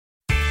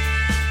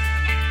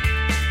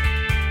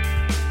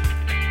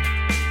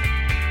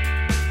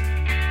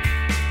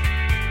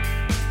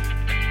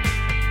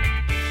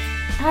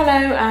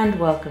Hello and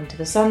welcome to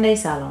the Sunday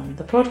Salon,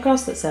 the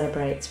podcast that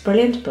celebrates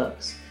brilliant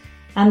books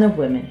and the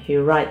women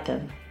who write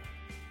them.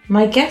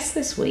 My guests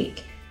this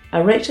week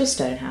are Rachel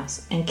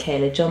Stonehouse and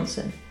Kayla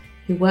Johnson,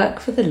 who work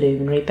for the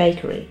Luminary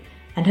Bakery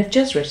and have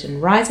just written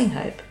Rising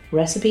Hope,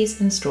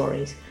 Recipes and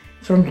Stories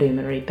from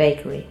Luminary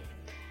Bakery.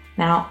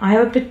 Now, I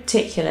have a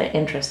particular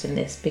interest in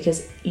this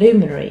because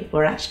Luminary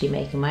were actually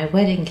making my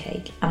wedding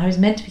cake and I was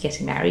meant to be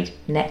getting married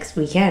next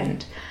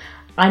weekend.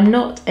 I'm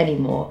not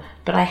anymore,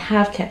 but I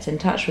have kept in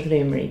touch with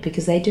Luminary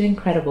because they do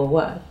incredible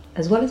work.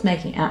 As well as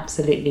making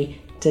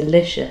absolutely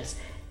delicious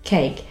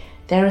cake,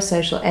 they're a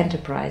social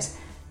enterprise,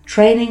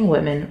 training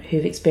women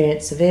who've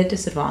experienced severe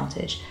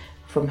disadvantage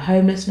from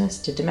homelessness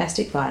to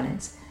domestic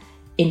violence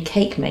in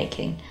cake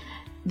making.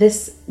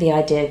 The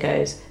idea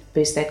goes,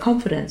 boosts their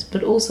confidence,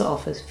 but also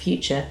offers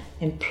future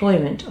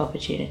employment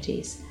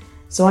opportunities.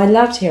 So I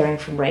loved hearing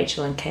from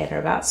Rachel and Kayla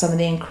about some of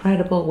the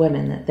incredible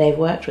women that they've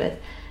worked with,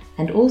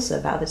 and also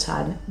about the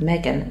time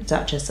Meghan,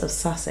 Duchess of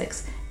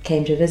Sussex,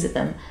 came to visit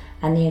them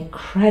and the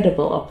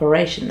incredible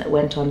operation that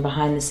went on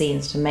behind the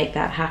scenes to make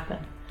that happen.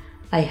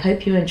 I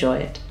hope you enjoy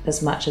it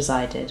as much as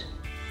I did.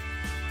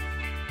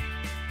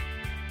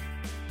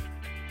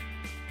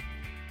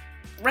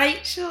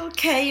 Rachel,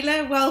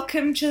 Kayla,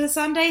 welcome to the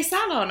Sunday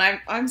Salon.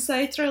 I'm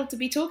so thrilled to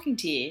be talking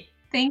to you.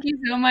 Thank you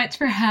so much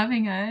for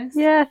having us.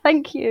 Yeah,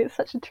 thank you. It's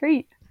such a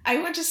treat. I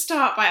want to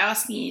start by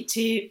asking you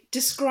to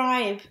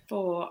describe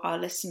for our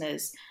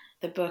listeners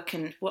the book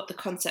and what the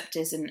concept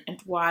is and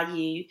why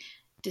you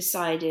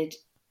decided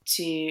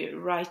to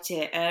write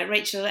it.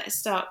 Rachel, let's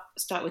start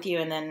with you,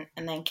 and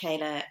then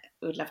Kayla,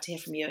 would love to hear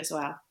from you as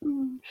well.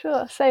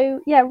 Sure.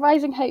 So yeah,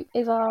 Rising Hope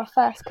is our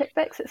first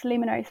cookbook. So it's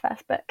Luminary's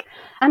first book,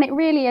 and it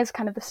really is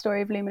kind of the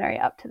story of Luminary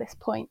up to this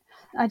point.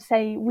 I'd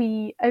say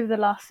over the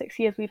last 6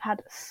 years, we've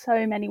had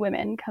so many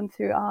women come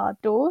through our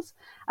doors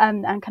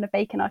and kind of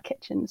bake in our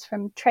kitchens,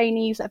 from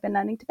trainees that have been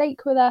learning to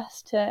bake with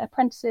us, to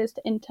apprentices,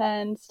 to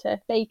interns, to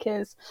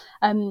bakers.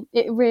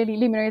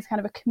 Luminary is kind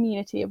of a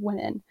community of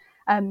women.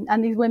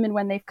 And these women,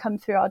 when they've come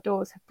through our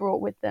doors, have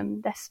brought with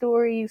them their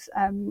stories,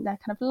 their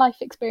kind of life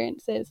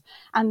experiences,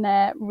 and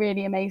their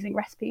really amazing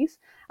recipes.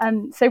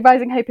 So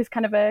Rising Hope is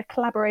kind of a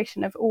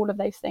collaboration of all of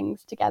those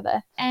things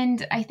together.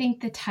 And I think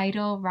the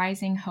title,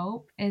 Rising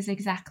Hope, is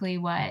exactly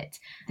what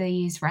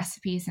these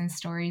recipes and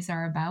stories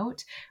are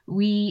about.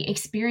 We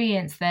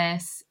experience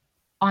this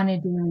on a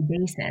daily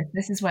basis.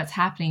 This is what's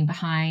happening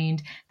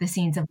behind the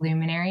scenes of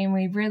Luminary, and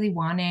we really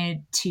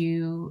wanted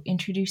to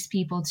introduce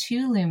people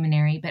to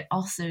Luminary, but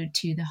also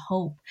to the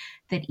hope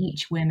that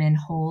each woman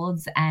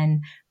holds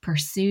and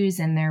pursues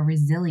in their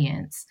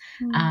resilience,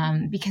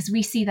 because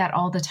we see that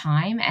all the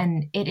time,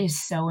 and it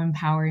is so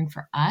empowering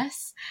for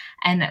us,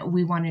 and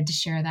we wanted to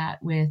share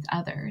that with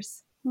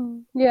others.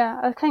 Yeah,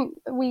 I think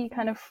we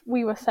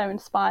were so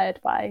inspired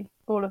by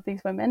all of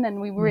these women,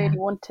 and we really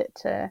wanted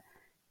to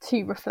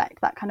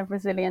reflect that kind of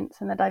resilience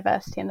and the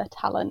diversity and the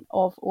talent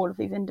of all of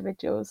these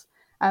individuals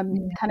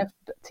kind of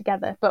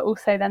together, but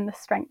also then the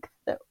strength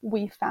that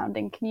we found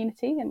in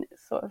community, and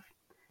it's sort of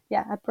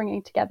a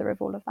bringing together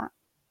of all of that.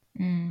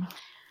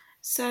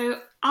 So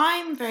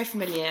I'm very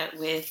familiar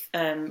with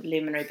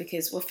Luminary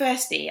because, well,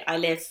 firstly, I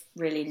live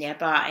really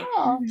nearby.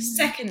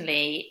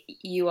 Secondly,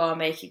 you are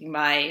making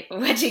my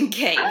wedding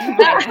cake,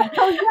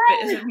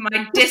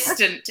 my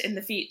distant in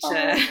the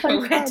future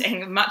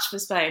wedding, much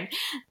postponed.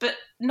 But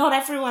not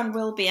everyone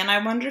will be, and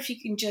I wonder if you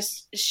can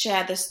just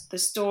share the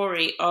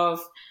story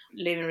of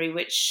Luminary,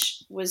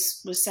 which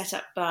was set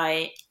up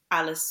by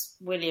Alice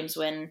Williams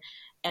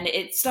and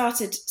it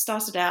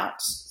started out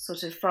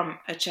sort of from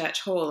a church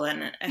hall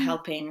and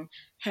helping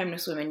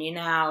homeless women. You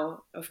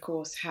now, of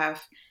course,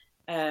 have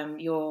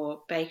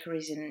your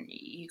bakeries, and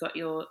you got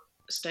your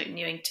Stoke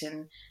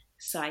Newington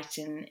site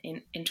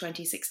in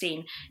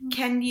 2016.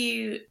 Can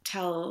you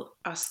tell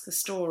us the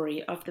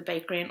story of the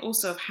bakery and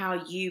also of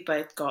how you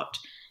both got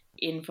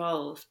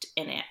involved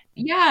in it?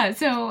 Yeah,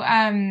 so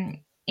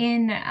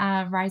in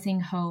Rising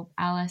Hope,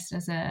 Alice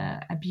does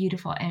a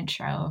beautiful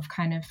intro of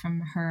kind of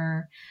from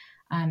her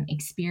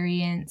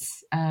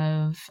experience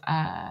of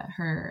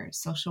her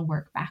social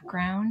work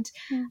background,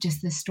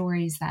 just the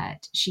stories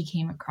that she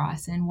came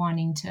across, and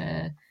wanting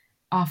to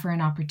offer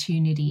an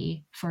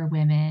opportunity for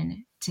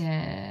women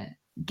to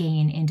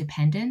gain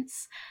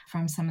independence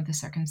from some of the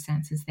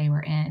circumstances they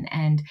were in.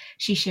 And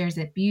she shares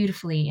it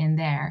beautifully in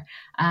there.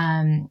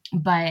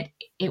 But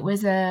it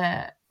was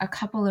a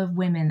couple of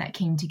women that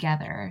came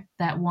together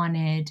that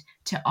wanted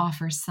to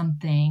offer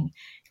something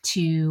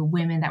to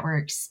women that were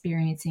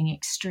experiencing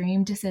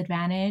extreme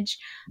disadvantage.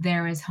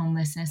 There was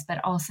homelessness,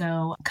 but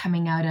also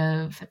coming out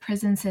of the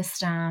prison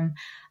system,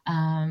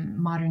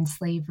 modern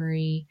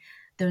slavery.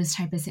 those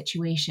type of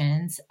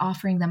situations,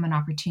 offering them an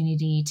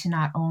opportunity to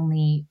not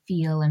only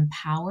feel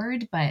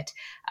empowered, but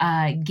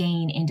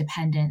gain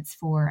independence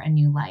for a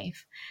new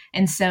life.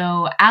 And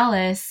so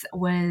Alice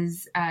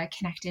was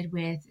connected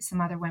with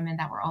some other women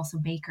that were also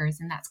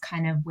bakers, and that's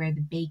kind of where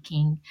the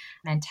baking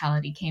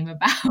mentality came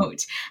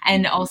about,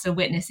 and also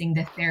witnessing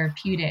the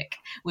therapeutic,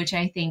 which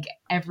I think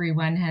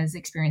everyone has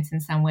experienced in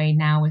some way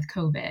now with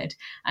COVID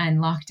and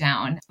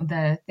lockdown,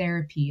 the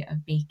therapy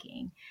of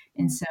baking.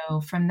 And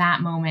so from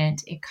that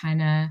moment, it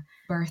kind of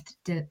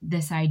birthed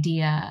this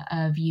idea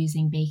of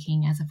using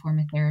baking as a form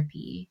of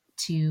therapy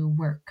to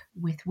work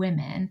with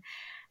women.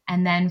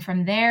 And then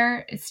from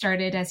there, it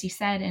started, as you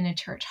said, in a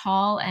church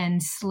hall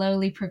and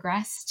slowly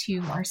progressed to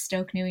our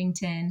Stoke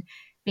Newington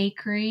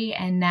bakery,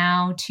 and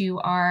now to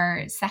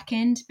our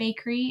second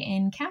bakery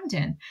in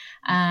Camden.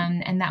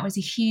 And that was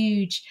a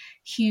huge,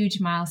 huge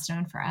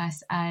milestone for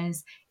us,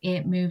 as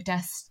it moved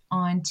us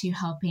on to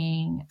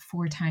helping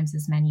 4 times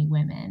as many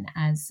women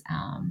as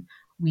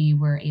we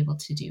were able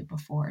to do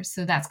before.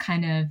 So that's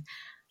kind of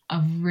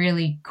a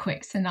really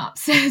quick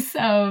synopsis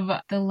of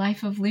the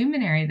life of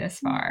Luminary this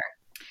far.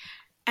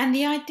 And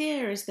the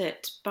idea is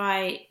that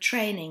by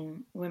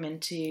training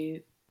women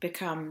to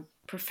become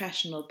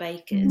professional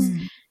bakers,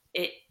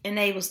 it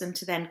enables them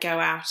to then go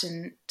out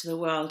into the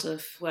world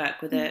of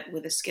work with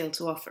a skill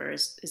to offer.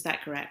 Is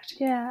that correct?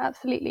 Yeah,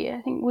 absolutely.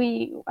 I think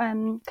we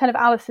kind of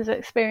Alice's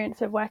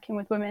experience of working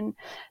with women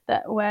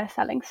that were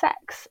selling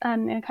sex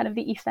in kind of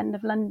the East End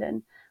of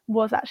London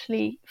was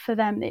actually, for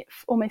them, it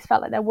almost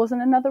felt like there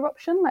wasn't another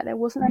option, like there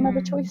wasn't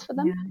another choice for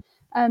them.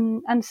 Yeah.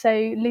 And so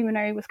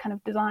Luminary was kind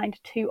of designed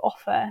to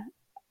offer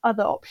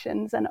other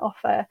options and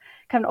offer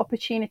kind of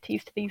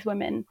opportunities to these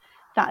women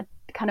that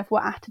kind of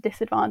were at a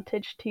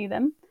disadvantage to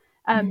them.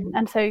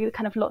 And so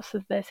kind of lots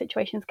of the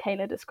situations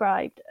Kayla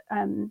described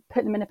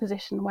put them in a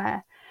position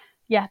where,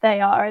 yeah,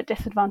 they are at a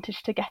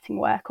disadvantage to getting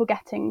work or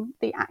getting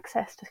the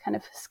access to kind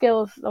of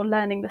skills or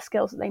learning the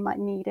skills that they might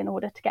need in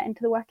order to get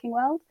into the working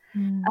world.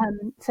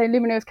 So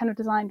Luminary was kind of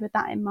designed with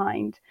that in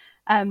mind.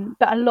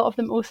 But a lot of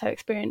them also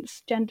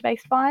experience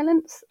gender-based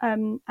violence.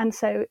 And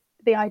so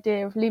the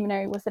idea of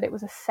Luminary was that it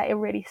was a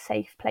really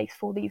safe place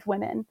for these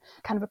women,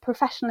 kind of a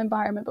professional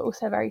environment, but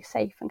also a very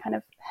safe and kind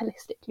of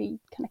holistically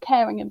kind of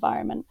caring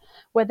environment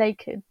where they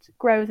could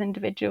grow as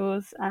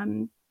individuals,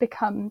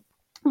 become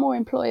more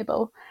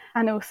employable,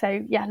 and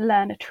also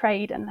learn a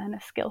trade and learn a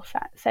skill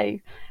set. So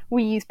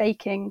we use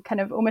baking kind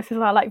of almost as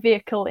our like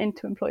vehicle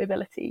into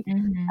employability.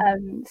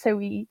 So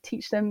we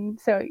teach them,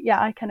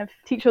 I kind of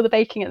teach all the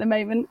baking at the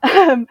moment.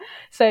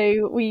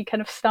 So we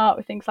kind of start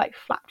with things like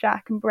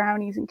flapjack and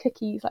brownies and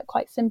cookies, like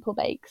quite simple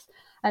bakes,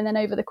 and then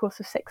over the course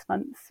of 6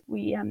 months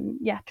we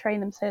train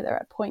them so they're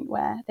at a point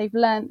where they've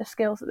learned the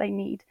skills that they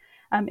need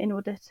in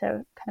order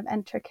to kind of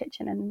enter a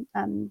kitchen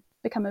and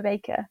become a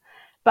baker.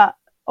 But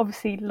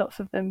obviously lots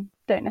of them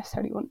don't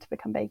necessarily want to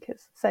become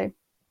bakers, so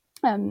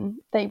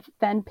they've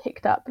then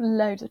picked up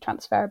loads of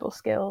transferable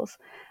skills.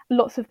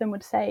 Lots of them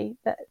would say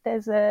that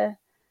there's a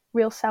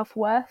real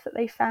self-worth that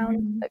they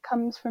found that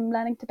comes from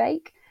learning to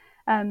bake,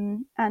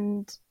 and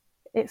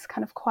it's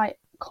kind of quite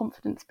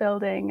confidence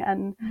building,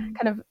 and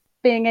kind of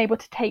being able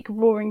to take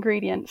raw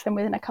ingredients and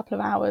within a couple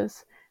of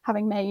hours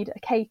having made a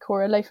cake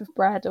or a loaf of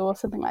bread or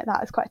something like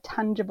that is quite a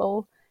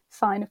tangible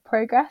sign of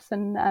progress,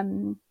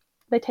 and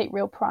they take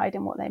real pride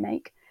in what they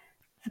make.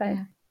 So,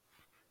 yeah.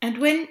 And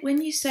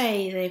when you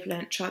say they've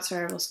learnt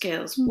transferable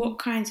skills, what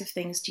kinds of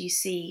things do you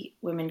see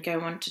women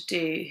go on to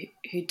do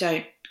who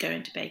don't go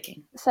into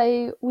baking?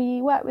 So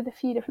we work with a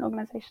few different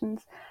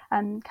organisations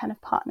kind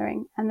of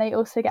partnering, and they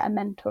also get a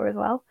mentor as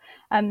well.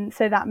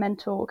 So that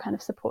mentor will kind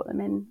of support them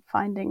in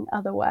finding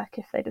other work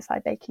if they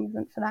decide baking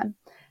isn't for them.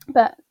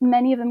 But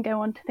many of them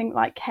go on to think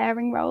like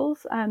caring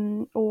roles,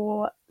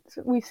 or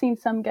we've seen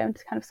some go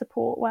into kind of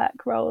support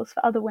work roles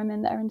for other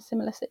women that are in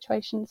similar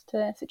situations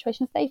to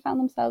situations they found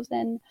themselves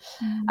in,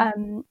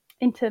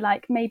 into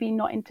like maybe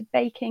not into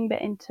baking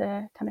but into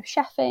kind of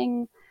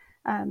chefing,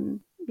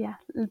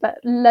 but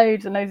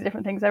loads and loads of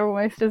different things. They're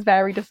almost as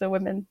varied as the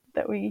women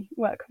that we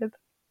work with.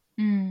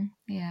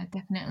 Yeah,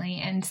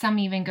 definitely. And some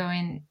even go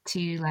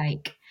into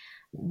like,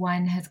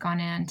 one has gone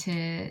on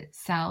to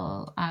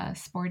sell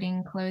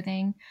sporting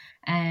clothing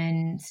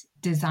and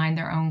design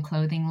their own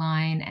clothing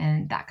line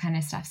and that kind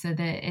of stuff. So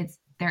that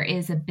there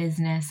is a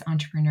business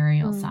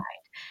entrepreneurial side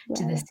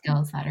to the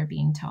skills that are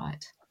being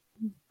taught.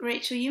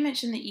 Rachel, you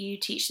mentioned that you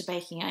teach the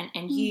baking,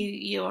 and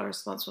you are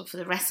responsible for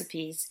the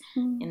recipes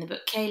in the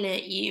book.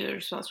 Kayla, you are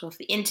responsible for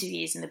the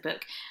interviews in the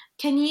book.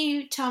 Can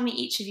you tell me,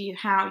 each of you,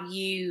 how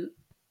you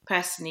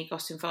personally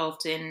got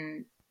involved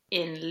in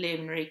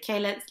Luminary?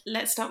 Kayla,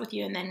 let's start with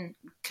you and then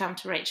come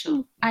to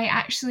Rachel. I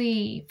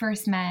actually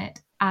first met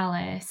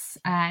Alice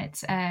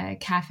at a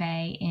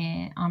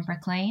cafe on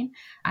Brick Lane.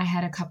 I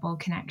had a couple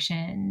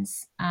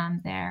connections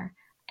there,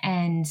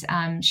 and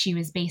she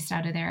was based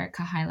out of there at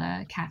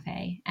Kahila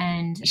Cafe,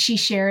 and she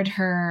shared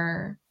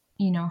her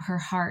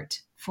heart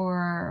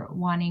for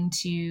wanting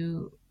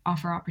to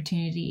offer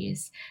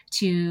opportunities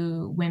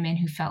to women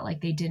who felt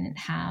like they didn't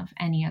have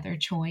any other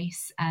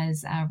choice,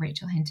 as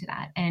Rachel hinted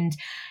at. And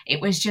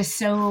it was just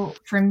so,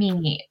 for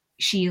me,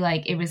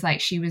 it was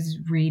like she was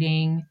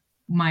reading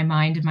my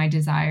mind and my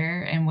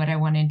desire and what I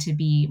wanted to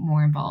be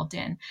more involved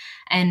in.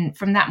 And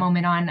from that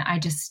moment on, I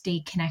just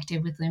stayed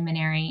connected with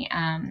Luminary,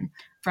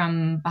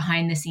 from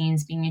behind the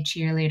scenes, being a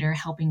cheerleader,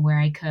 helping where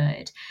I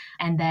could.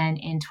 And then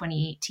in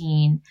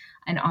 2018,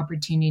 an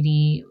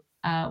opportunity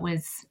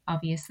was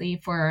obviously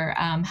for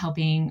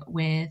helping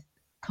with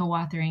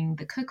co-authoring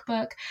the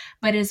cookbook,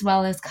 but as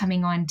well as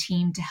coming on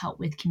team to help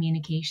with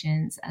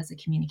communications as a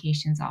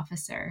communications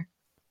officer,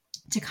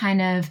 to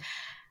kind of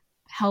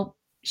help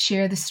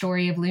share the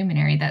story of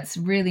Luminary. That's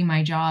really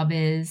my job,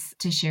 is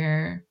to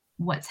share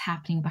what's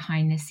happening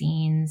behind the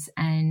scenes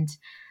and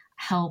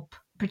help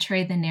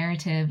portray the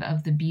narrative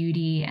of the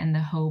beauty and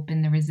the hope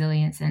and the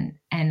resilience and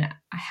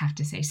I have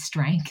to say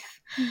strength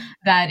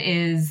that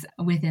is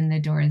within the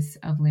doors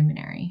of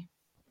Luminary.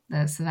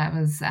 So that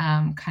was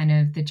kind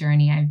of the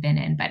journey I've been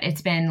in. But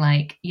it's been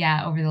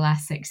over the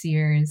last 6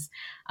 years,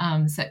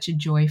 such a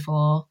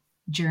joyful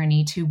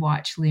journey to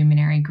watch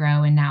Luminary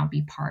grow and now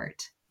be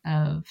part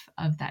of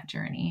that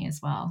journey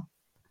as well.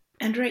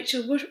 And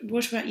Rachel,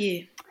 what about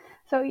you?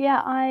 So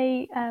yeah,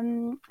 I,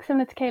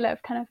 similar to Kayla,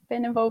 have kind of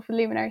been involved with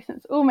Luminary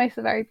since almost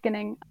the very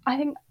beginning. I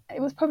think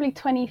it was probably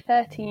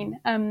 2013.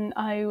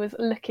 I was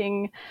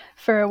looking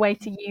for a way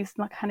to use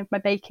my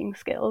baking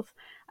skills,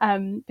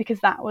 because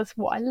that was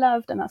what I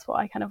loved and that's what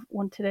I kind of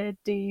wanted to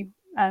do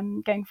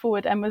going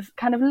forward, and was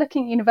kind of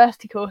looking at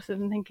university courses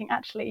and thinking,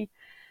 actually,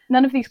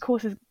 none of these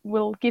courses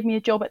will give me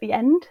a job at the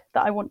end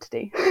that I want to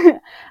do.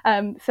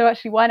 So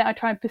actually, why don't I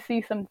try and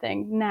pursue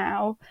something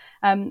now?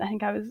 I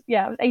think I was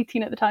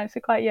 18 at the time,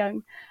 so quite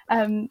young.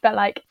 But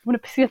I want to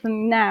pursue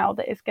something now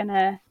that is going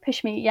to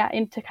push me,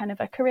 into kind of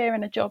a career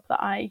and a job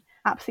that I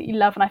absolutely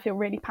love and I feel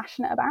really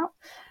passionate about.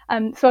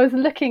 So I was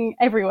looking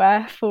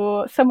everywhere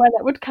for somewhere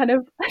that would kind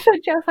of, I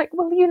was like,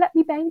 will you let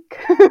me bake?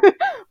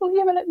 Will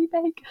you ever let me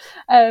bake?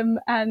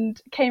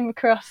 And came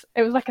across,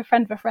 it was a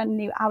friend of a friend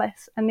knew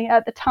Alice, and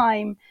at the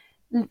time,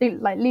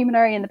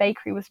 Luminary and the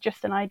bakery was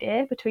just an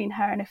idea between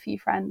her and a few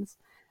friends.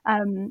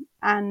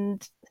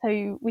 And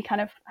so we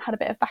kind of had a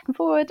bit of back and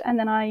forward, and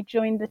then I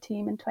joined the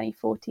team in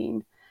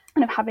 2014,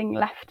 kind of having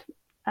left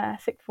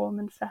sixth form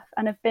and stuff,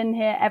 and have been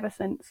here ever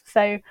since.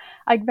 So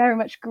I very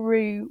much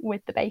grew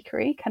with the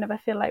bakery. Kind of, I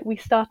feel like we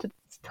started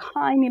this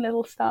tiny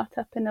little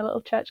startup in a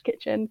little church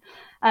kitchen,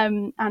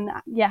 and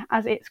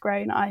as it's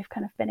grown, I've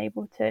kind of been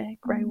able to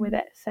grow with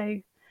it.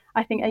 So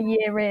I think a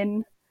year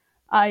in,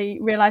 I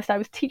realised I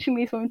was teaching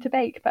these women to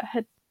bake, but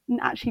had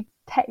actually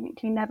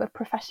technically never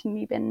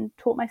professionally been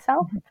taught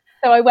myself.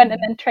 So I went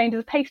and then trained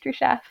as a pastry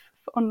chef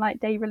on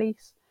day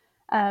release,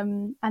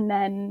 and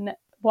then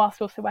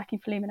whilst also working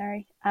for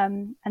Luminary,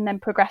 and then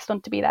progressed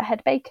on to be their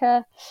head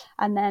baker,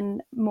 and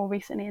then more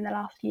recently in the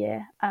last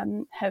year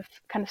have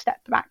kind of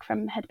stepped back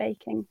from head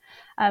baking,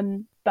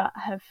 but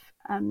have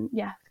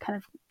kind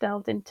of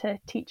delved into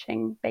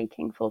teaching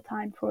baking full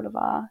time for all of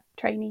our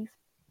trainees.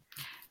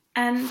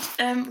 And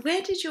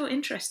where did your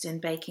interest in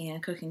baking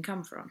and cooking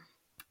come from?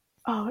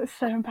 Oh, it's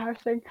so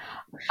embarrassing.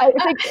 I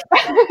think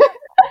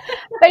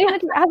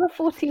basically, as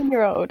a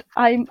 14-year-old,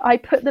 I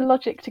put the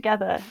logic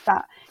together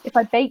that if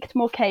I baked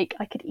more cake,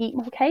 I could eat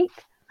more cake,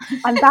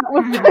 and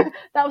that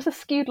was a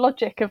skewed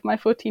logic of my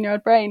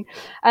 14-year-old brain.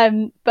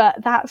 But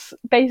that's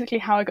basically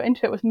how I got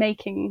into it, was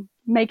making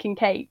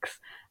cakes,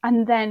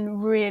 and then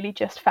really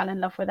just fell in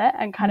love with it.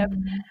 And kind of,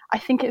 I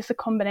think it's a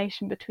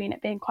combination between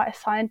it being quite a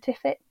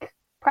scientific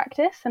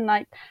practice and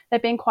there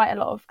being quite a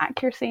lot of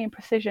accuracy and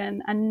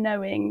precision, and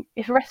knowing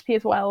if a recipe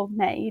is well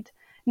made,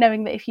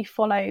 knowing that if you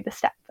follow the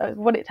steps of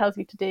what it tells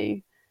you to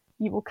do,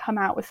 you will come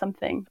out with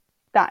something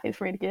that is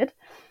really good.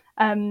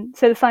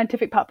 So the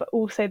scientific part, but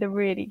also the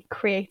really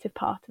creative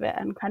part of it,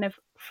 and kind of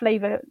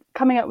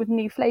coming up with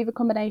new flavor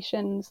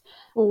combinations,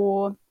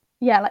 or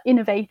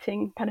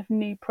innovating kind of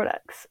new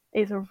products,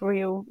 is a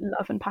real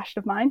love and passion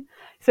of mine.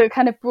 So it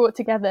kind of brought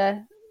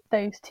together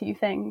those two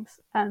things.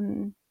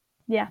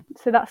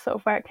 So that's sort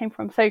of where it came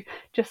from. So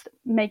just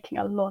making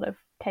a lot of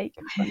cake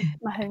from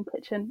my home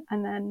kitchen,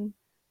 and then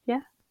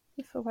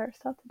that's sort of where it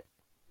started.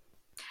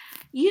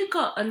 You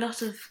got a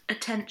lot of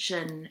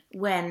attention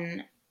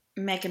when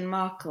Meghan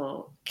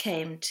Markle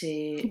came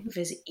to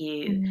visit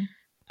you.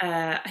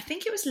 I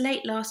think it was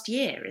late last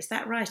year. Is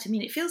that right? I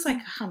mean, it feels like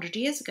 100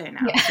 years ago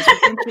now, because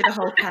we've been through the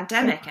whole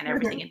pandemic and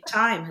everything, and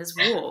time has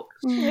walked.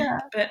 Yeah.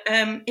 But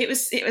it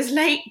was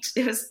late.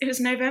 It was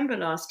November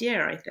last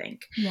year, I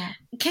think. Yeah.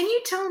 Can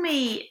you tell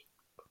me,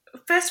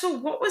 first of all,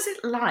 what was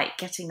it like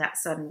getting that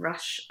sudden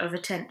rush of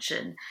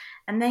attention?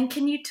 And then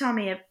can you tell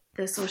me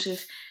the sort of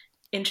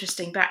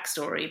interesting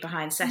backstory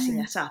behind setting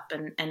that up,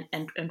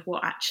 and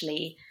what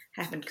actually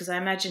happened? Because I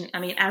imagine,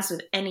 as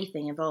with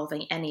anything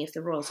involving any of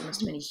the royals, it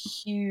must have been a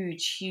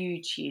huge,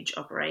 huge, huge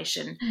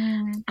operation,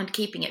 and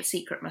keeping it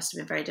secret must have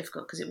been very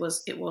difficult, because it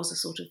was a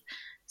sort of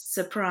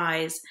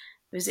surprise.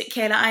 Was it,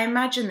 Kayla? I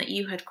imagine that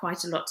you had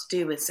quite a lot to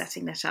do with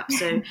setting that up.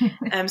 So,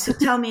 so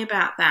tell me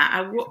about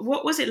that.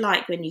 What was it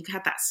like when you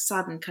had that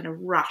sudden kind of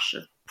rush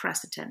of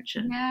press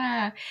attention?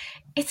 Yeah,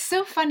 it's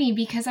so funny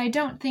because I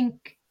don't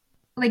think,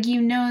 like,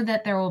 you know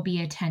that there will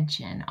be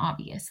attention,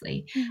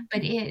 obviously,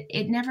 but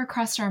it never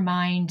crossed our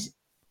mind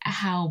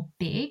how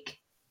big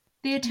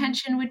the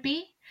attention would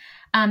be,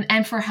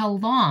 and for how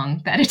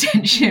long that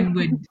attention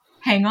would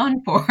hang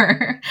on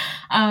for.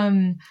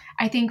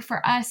 I think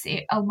for us,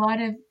 a lot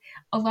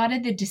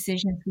of the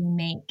decisions we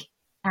make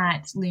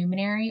at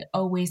Luminary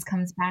always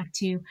comes back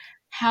to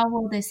how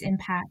will this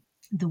impact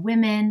the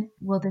women?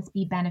 Will this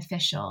be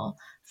beneficial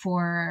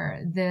for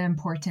the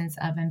importance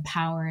of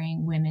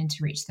empowering women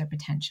to reach their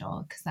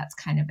potential? Because that's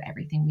kind of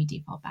everything we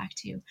default back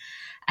to.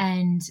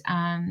 And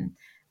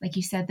like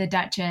you said, the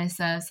Duchess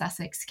of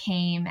Sussex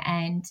came,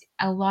 and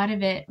a lot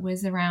of it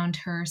was around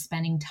her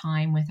spending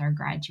time with our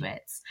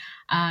graduates,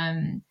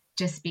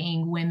 just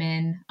being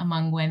women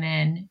among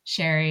women,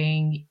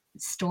 sharing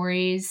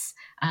stories,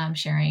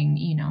 sharing,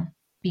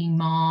 being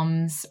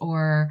moms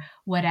or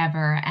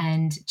whatever,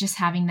 and just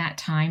having that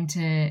time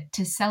to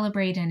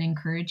celebrate and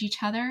encourage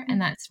each other.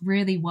 And that's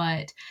really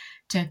what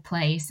took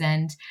place.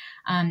 And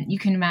you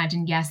can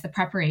imagine, yes, the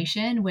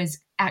preparation was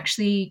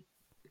actually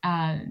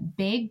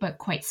big, but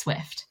quite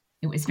swift.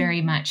 It was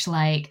very much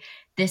like,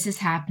 this is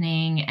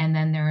happening. And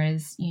then there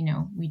was,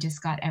 we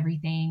just got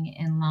everything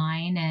in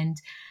line. And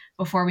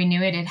before we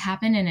knew it, it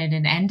happened and it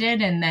had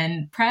ended, and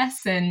then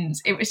press. And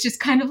it was just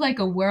kind of like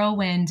a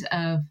whirlwind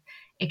of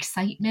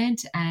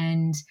excitement.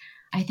 And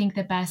I think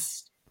the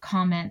best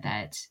comment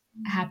that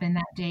happened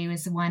that day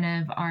was one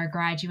of our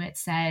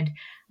graduates said,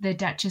 the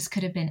Duchess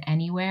could have been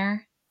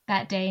anywhere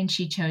that day, and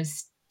she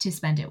chose to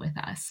spend it with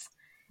us.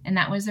 And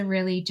that was a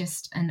really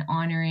just an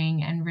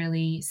honoring and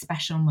really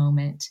special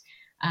moment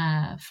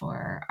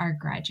for our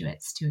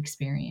graduates to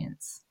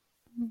experience.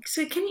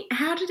 So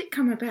how did it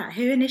come about?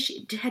 Who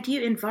initiated? Had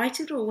you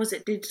invited, or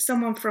did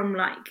someone from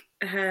like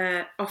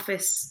her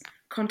office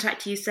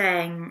contact you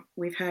saying,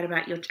 we've heard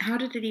about how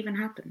did it even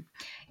happen?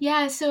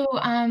 Yeah, so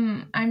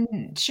I'm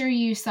sure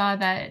you saw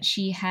that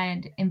she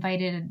had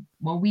invited,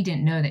 well, we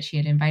didn't know that she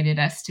had invited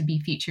us to be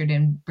featured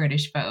in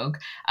British Vogue,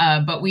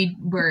 but we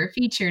were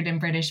featured in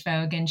British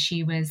Vogue, and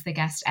she was the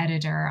guest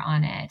editor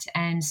on it.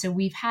 And so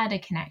we've had a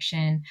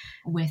connection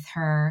with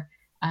her,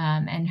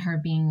 and her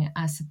being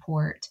a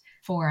support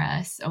for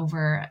us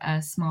over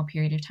a small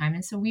period of time.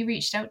 And so we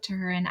reached out to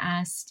her and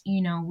asked,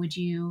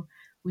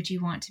 would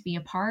you want to be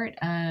a part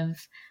of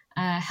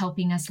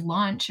helping us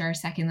launch our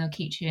second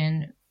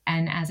location?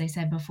 And as I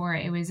said before,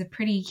 it was a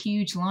pretty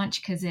huge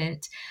launch because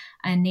it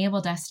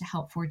enabled us to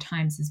help 4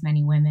 times as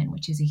many women,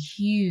 which is a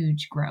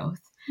huge growth,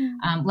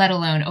 let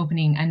alone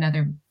opening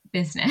another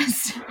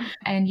business.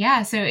 And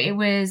yeah, so it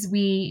was,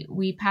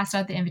 we passed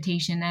out the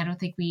invitation. I don't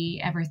think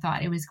we ever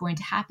thought it was going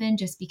to happen,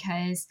 just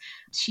because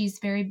she's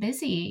very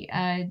busy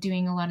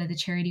doing a lot of the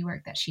charity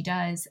work that she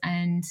does.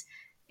 And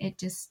it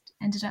just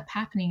ended up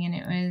happening. And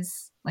it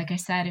was, like I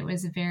said, it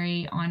was a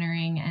very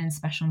honoring and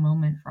special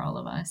moment for all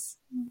of us.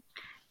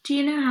 Do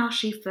you know how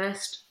she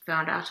first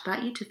found out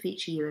about you to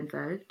feature you in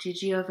Vogue?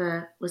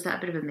 Was that a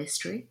bit of a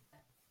mystery?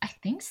 I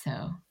think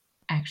so,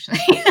 actually.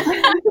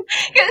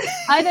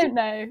 I don't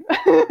know.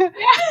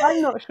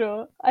 I'm not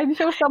sure. I'm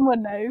sure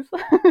someone knows.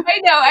 I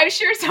know, I'm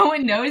sure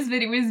someone knows,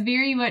 but it was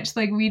very much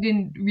like we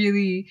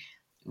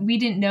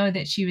didn't know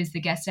that she was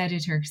the guest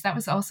editor, because that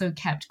was also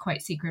kept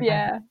quite secret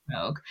by British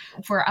Vogue.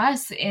 For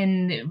us,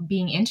 in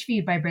being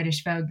interviewed by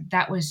British Vogue,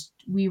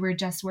 we were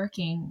just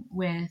working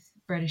with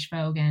British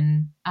Vogue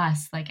and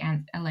us, like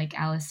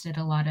Alice did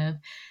a lot of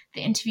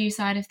the interview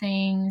side of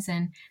things,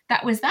 and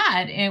that was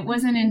that. It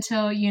wasn't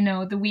until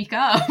the week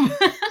of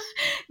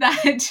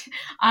that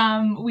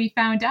we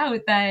found out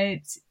that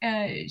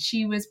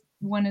she was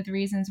one of the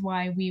reasons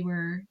why we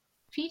were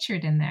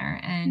featured in there.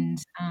 And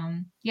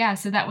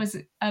so that was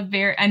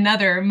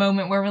another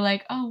moment where we're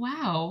like, oh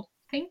wow,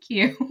 thank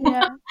you.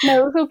 No,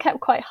 it was all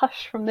kept quite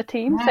hush from the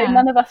team, so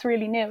none of us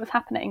really knew it was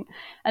happening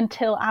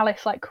until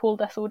Alice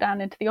called us all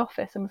down into the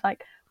office and was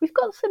like, we've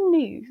got some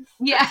news.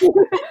 Yeah.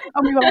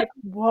 And we were like,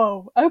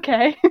 whoa,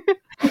 okay.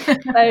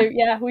 So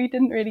yeah, we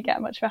didn't really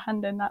get much of a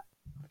hand in that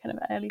kind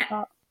of early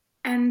part.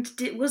 And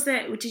was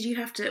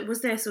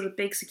there sort of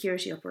big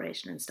security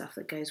operation and stuff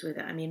that goes with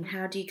it? I mean,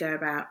 how do you go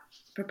about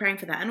preparing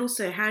for that? And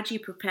also, how do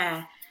you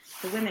prepare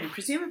the women?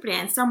 Presumably,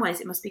 in some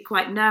ways, it must be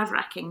quite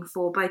nerve-wracking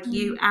for both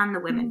you and the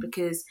women,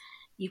 because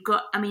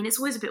it's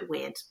always a bit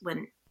weird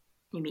when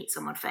you meet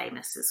someone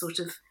famous. It sort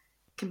of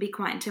can be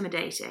quite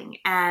intimidating.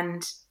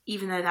 And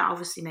even though that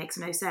obviously makes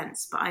no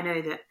sense, but I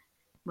know that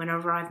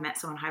whenever I've met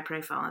someone high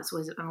profile,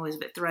 I'm always a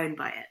bit thrown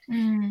by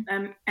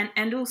it.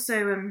 And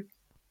also,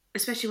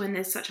 especially when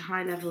there's such a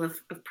high level of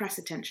press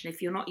attention, if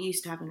you're not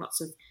used to having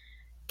lots of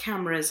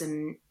cameras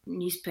and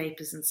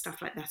newspapers and stuff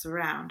like that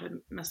around, it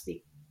must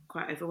be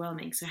quite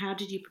overwhelming. So how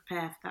did you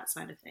prepare for that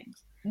side of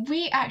things?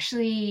 We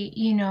actually,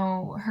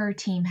 her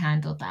team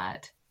handled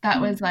that.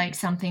 That was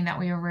something that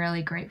we were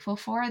really grateful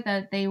for,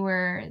 that they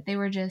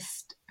were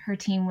just her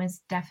team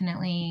was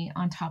definitely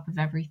on top of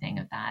everything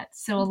of that.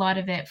 So a lot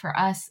of it for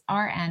us,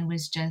 our end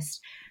was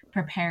just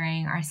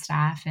preparing our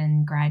staff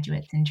and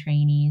graduates and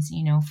trainees,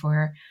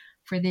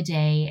 for the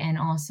day, and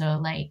also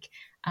like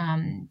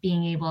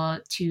being able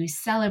to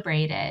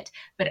celebrate it,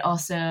 but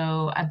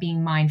also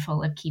being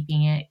mindful of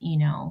keeping it,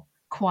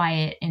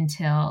 quiet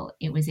until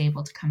it was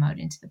able to come out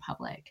into the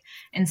public.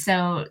 And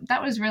so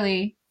that was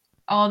really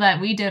all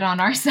that we did on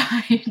our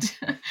side,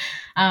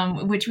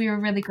 which we were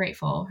really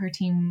grateful. Her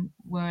team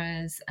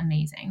was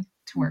amazing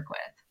to work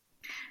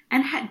with.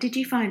 And did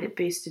you find it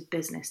boosted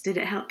business? Did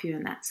it help you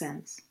in that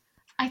sense?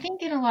 I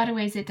think in a lot of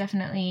ways it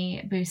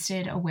definitely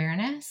boosted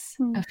awareness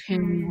of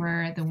who we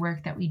were, the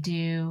work that we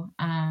do.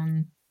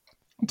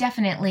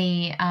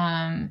 Definitely,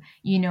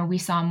 we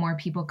saw more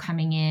people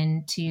coming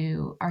in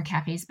to our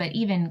cafes, but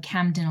even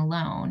Camden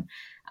alone,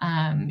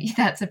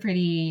 that's a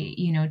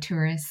pretty,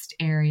 tourist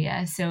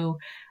area. So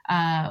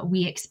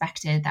we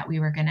expected that we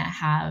were going to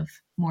have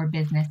more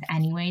business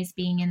anyways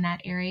being in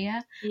that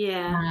area.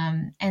 Yeah.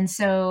 And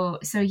so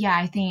yeah,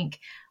 I think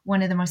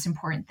one of the most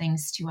important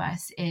things to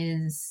us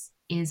is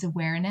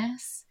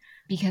awareness,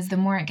 because the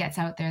more it gets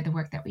out there, the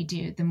work that we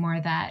do, the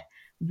more that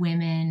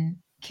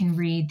women can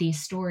read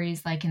these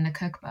stories like in the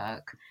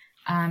cookbook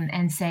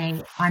and say,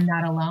 I'm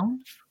not alone.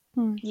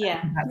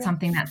 Yeah. That's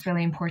something that's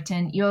really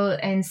important.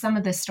 And some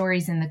of the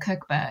stories in the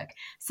cookbook,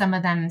 some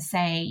of them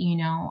say,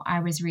 I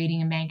was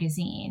reading a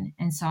magazine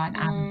and saw an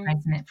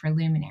advertisement for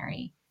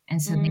Luminary. And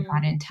so they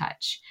got in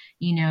touch,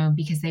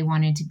 because they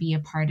wanted to be a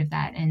part of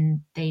that.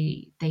 And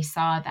they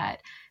saw that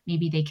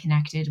maybe they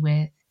connected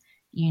with,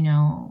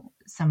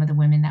 some of the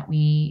women that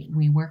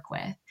we work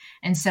with.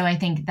 And so I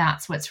think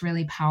that's what's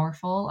really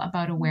powerful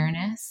about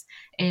awareness,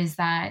 is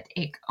that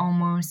it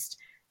almost,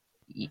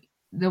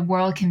 the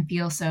world can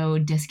feel so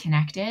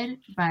disconnected,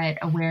 but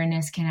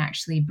awareness can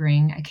actually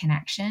bring a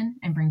connection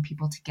and bring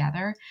people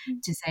together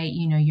to say,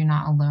 you're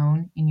not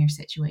alone in your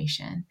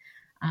situation.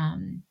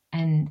 And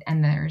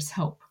there's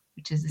hope,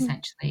 which is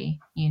essentially,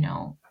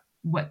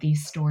 what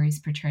these stories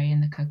portray in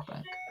the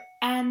cookbook.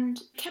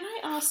 And can I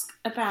ask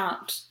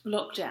about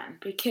lockdown?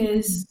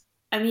 Because,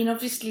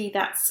 obviously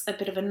that's a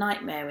bit of a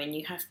nightmare when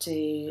you have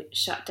to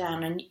shut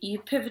down, and you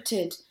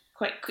pivoted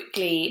quite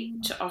quickly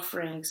to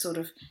offering sort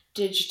of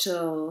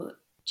digital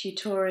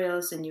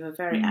tutorials, and you were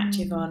very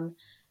active on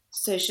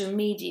social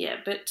media.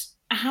 But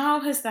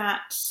how has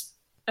that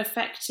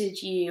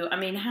affected you?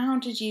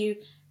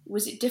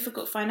 Was it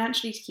difficult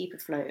financially to keep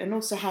afloat? And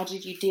also, how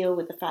did you deal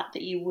with the fact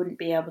that you wouldn't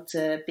be able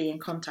to be in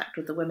contact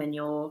with the women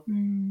you're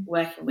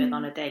working with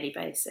on a daily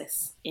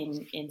basis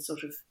in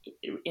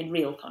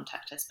real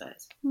contact, I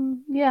suppose?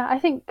 Yeah, I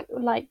think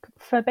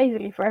for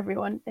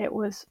everyone, it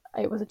was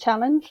a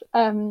challenge.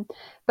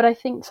 But I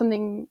think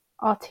something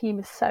our team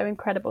is so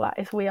incredible at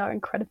is we are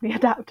incredibly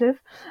adaptive.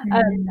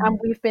 And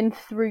we've been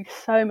through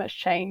so much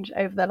change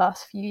over the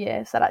last few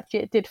years that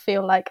actually it did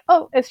feel like,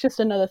 oh, it's just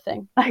another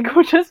thing.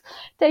 We'll just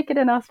take it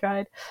in our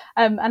stride.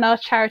 And our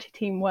charity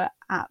team were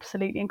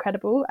absolutely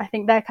incredible. I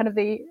think they're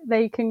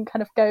they can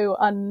kind of go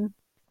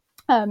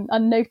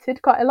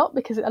unnoted quite a lot,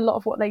 because a lot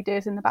of what they do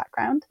is in the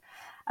background.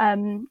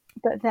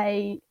 But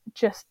they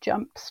just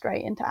jump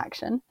straight into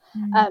action.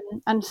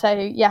 And so,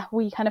 yeah,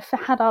 we kind of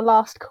had our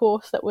last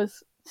course that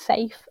was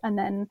safe, and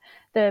then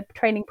the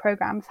training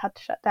programs had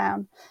to shut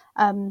down.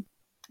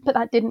 But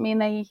that didn't mean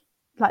the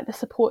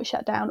support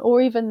shut down, or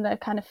even the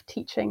kind of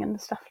teaching and the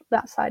stuff,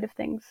 that side of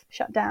things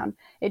shut down.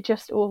 It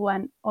just all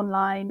went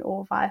online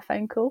or via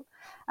phone call.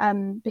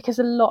 Because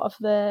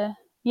a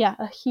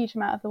huge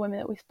amount of the women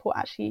that we support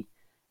actually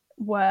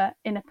were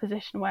in a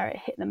position where it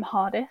hit them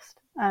hardest.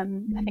 I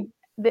think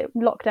the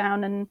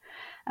lockdown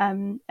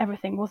and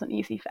everything wasn't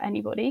easy for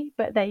anybody,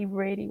 but they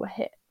really were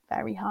hit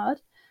very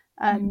hard.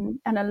 And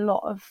there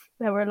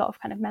were a lot of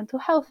kind of mental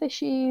health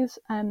issues,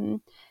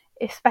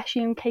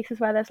 especially in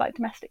cases where there's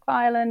domestic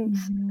violence,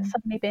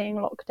 suddenly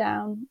being locked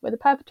down with a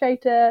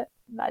perpetrator.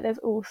 There's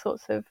all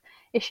sorts of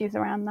issues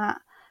around that,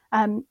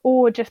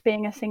 or just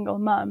being a single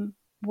mum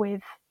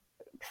with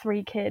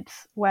 3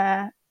 kids,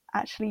 where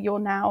actually you're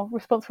now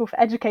responsible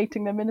for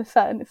educating them in a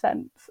certain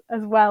sense,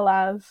 as well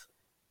as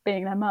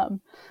being their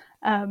mum.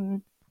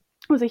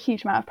 Was a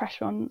huge amount of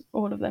pressure on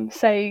all of them.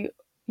 So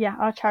yeah,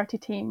 our charity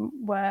team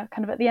were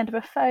kind of at the end of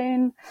a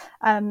phone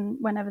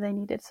whenever they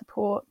needed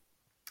support.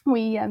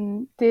 We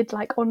did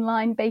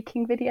online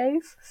baking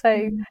videos,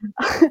 so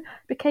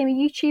became a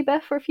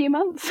YouTuber for a few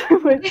months,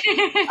 which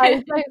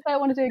I don't say I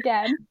want to do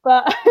again,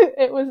 but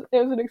it was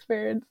an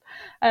experience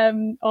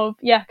of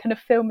kind of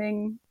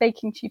filming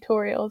baking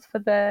tutorials for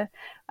the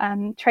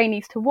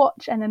trainees to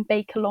watch and then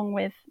bake along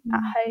with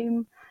at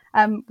home.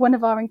 One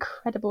of our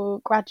incredible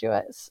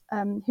graduates,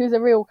 who's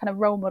a real kind of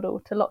role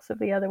model to lots of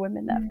the other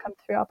women that have come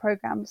through our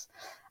programs,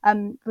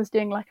 was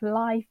doing a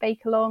live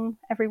bake along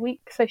every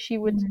week. So she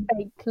would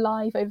bake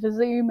live over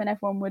Zoom, and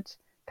everyone would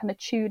kind of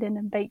tune in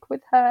and bake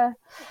with her.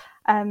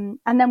 And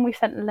then we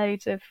sent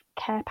loads of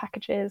care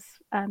packages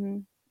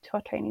to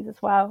our trainees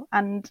as well.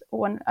 And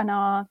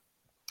our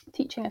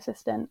teaching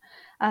assistant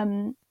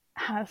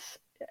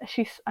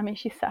she's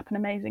set up an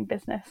amazing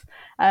business,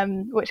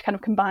 which kind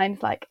of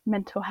combines like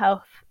mental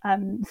health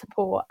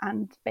support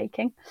and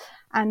baking.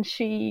 And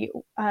she,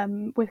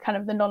 with kind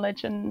of the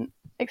knowledge and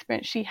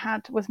experience she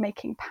had, was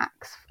making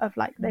packs of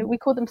like, we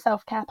call them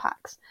self-care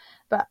packs,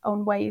 but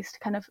on ways to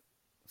kind of,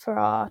 for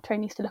our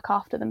trainees to look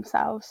after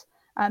themselves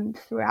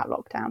throughout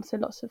lockdown. So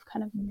lots of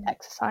kind of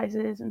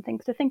exercises and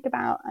things to think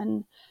about,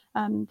 and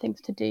things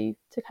to do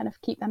to kind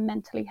of keep them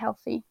mentally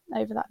healthy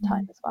over that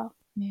time as well.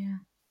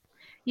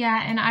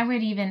 Yeah, and I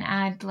would even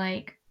add,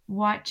 like,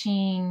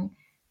 watching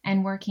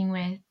and working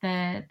with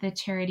the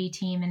charity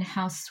team and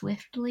how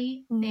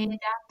swiftly they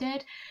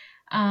adapted.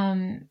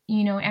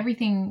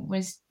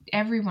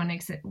 Everyone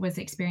was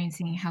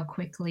experiencing how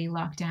quickly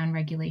lockdown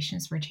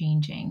regulations were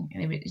changing.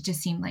 It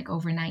just seemed like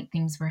overnight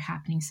things were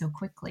happening so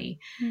quickly.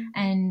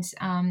 And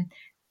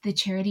the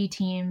charity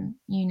team,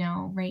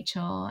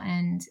 Rachel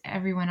and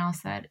everyone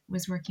else that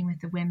was working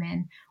with the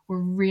women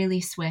were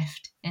really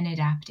swift in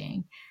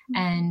adapting.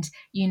 And,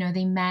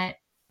 they met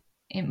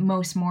in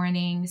most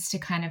mornings to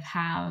kind of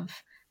have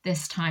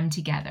this time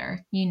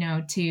together,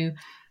 to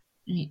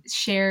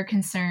share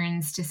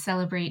concerns, to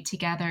celebrate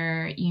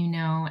together,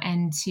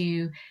 and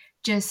to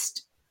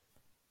just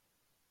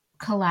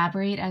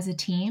collaborate as a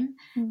team.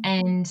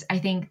 And I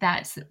think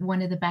that's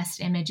one of the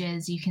best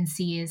images you can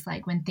see, is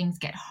like when things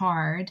get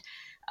hard,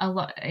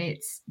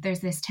 there's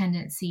this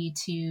tendency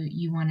to,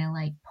 you want to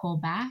like pull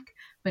back,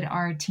 but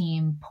our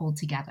team pulled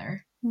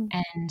together.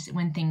 And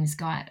when things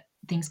got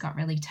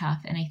really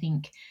tough, and I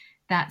think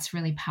that's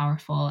really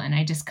powerful. And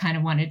I just kind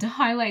of wanted to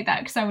highlight that,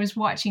 because I was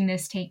watching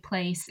this take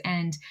place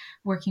and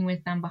working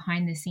with them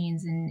behind the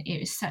scenes, and it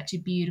was such a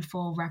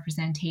beautiful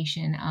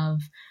representation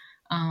of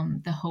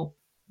the hope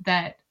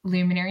that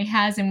Luminary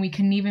has. And we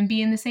couldn't even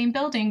be in the same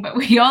building, but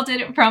we all did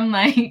it from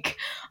like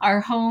our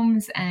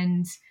homes.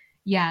 And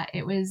yeah,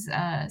 it was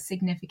a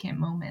significant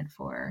moment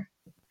for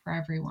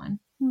everyone.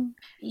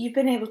 You've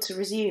been able to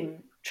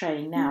resume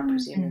training now,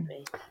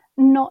 presumably?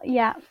 Not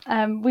yet.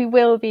 We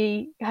will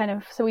be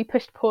so we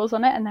pushed pause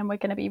on it, and then we're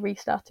going to be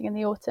restarting in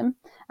the autumn.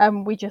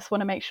 We just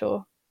want to make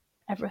sure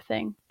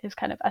everything is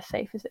kind of as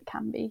safe as it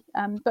can be.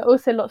 But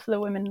also lots of the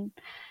women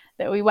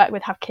that we work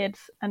with have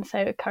kids, and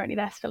so currently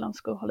they're still on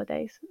school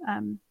holidays.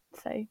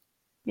 So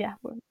yeah.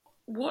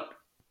 What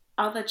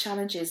other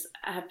challenges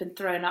have been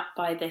thrown up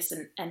by this,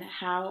 and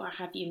how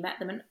have you met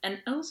them,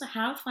 and also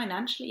how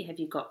financially have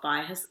you got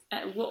by?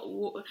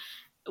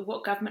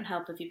 What government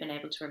help have you been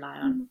able to rely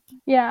on?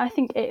 Yeah, I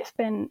think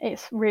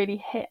it's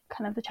really hit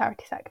kind of the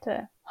charity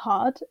sector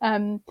hard,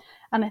 and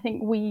I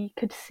think we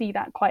could see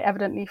that quite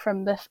evidently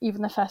from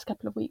even the first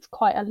couple of weeks.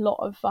 Quite a lot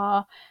of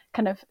our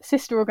kind of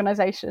sister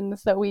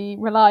organisations that we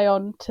rely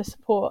on to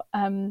support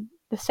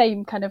the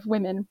same kind of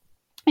women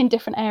in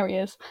different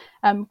areas,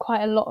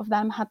 quite a lot of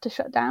them had to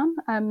shut down,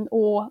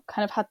 or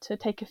kind of had to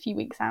take a few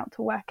weeks out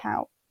to work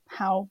out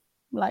how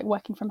like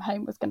working from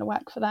home was going to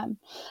work for them.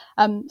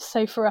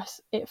 So for us,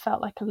 it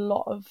felt like a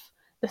lot of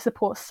the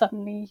support,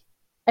 suddenly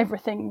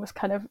everything was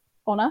kind of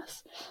on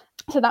us.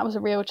 So that was a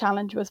real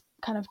challenge, was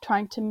kind of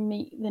trying to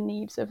meet the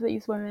needs of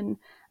these women,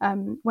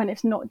 when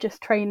it's not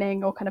just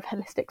training or kind of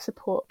holistic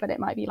support, but it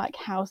might be like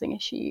housing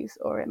issues,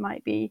 or it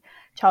might be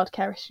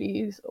childcare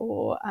issues,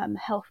 or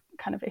health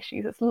kind of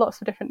issues. It's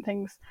lots of different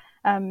things,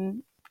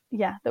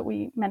 that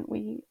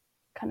we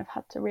kind of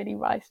had to really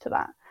rise to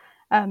that.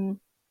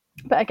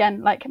 But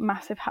again, like,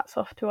 massive hats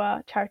off to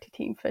our charity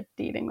team for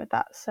dealing with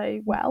that so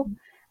well.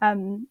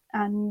 And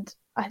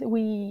I think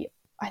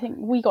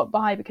we got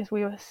by because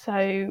we were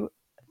so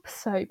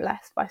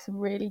blessed by some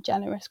really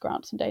generous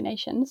grants and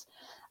donations.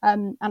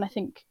 And I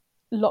think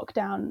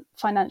lockdown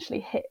financially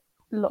hit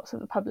lots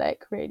of the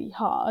public really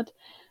hard,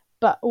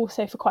 but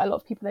also for quite a lot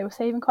of people, they were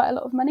saving quite a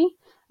lot of money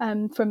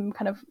from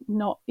kind of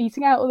not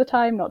eating out all the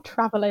time, not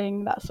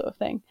traveling, that sort of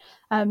thing.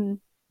 And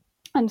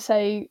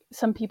so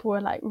some people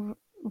were like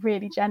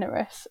really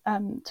generous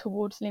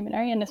towards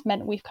Luminary, and it's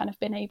meant we've kind of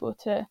been able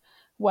to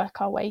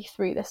work our way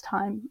through this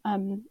time,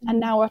 and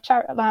now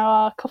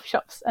our coffee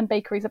shops and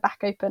bakeries are back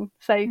open,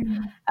 so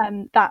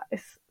that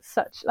is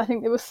I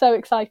think it was so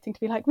exciting to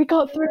be like, we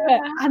got through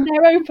it, and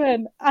they're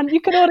open, and you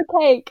can order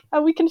cake,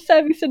 and we can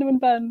serve you cinnamon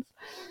buns.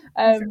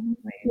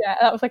 Yeah,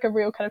 that was like a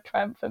real kind of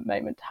triumphant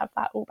moment to have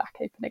that all back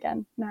open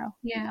again now,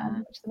 which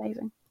is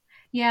amazing.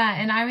 Yeah,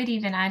 and I would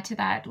even add to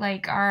that,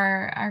 like,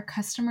 our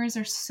customers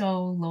are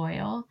so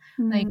loyal,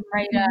 like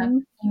right up,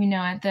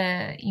 at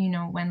the,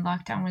 when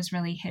lockdown was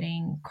really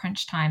hitting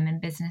crunch time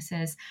and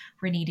businesses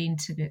were needing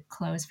to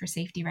close for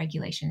safety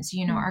regulations,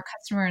 our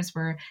customers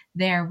were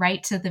there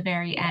right to the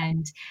very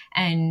end.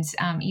 And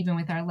even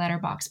with our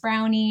letterbox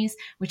brownies,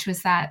 which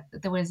was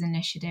there was an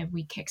initiative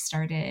we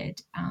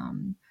kickstarted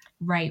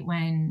right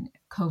when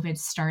COVID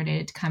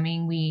started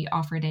coming. We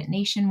offered it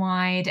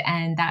nationwide,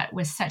 and that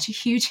was such a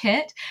huge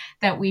hit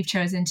that we've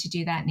chosen to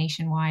do that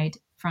nationwide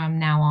from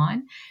now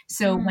on.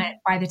 So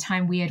by the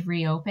time we had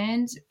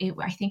reopened,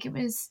 I think it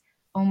was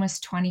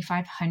almost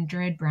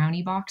 2,500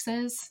 brownie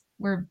boxes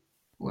were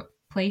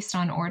placed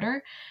on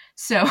order.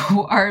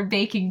 So our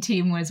baking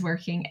team was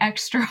working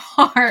extra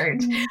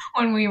hard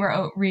when we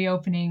were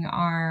reopening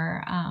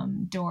our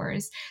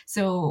doors.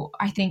 So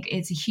I think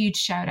it's a huge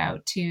shout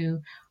out to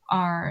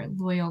our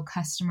loyal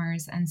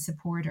customers and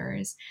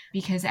supporters,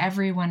 because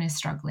everyone is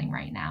struggling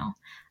right now.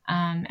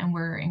 And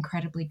we're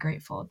incredibly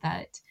grateful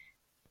that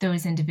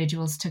those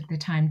individuals took the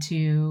time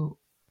to,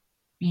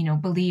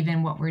 believe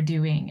in what we're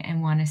doing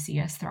and want to see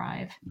us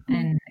thrive,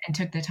 and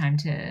took the time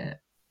to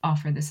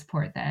offer the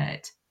support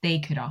that they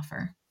could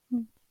offer.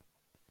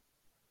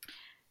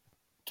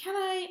 Can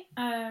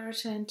I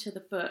return to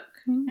the book?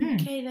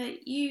 Kayla,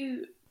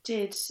 you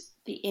did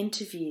the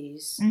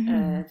interviews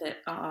that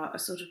are a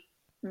sort of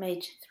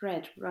major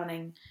thread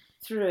running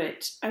through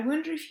it. I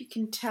wonder if you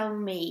can tell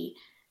me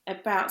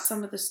about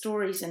some of the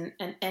stories and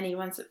any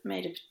ones that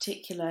made a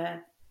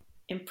particular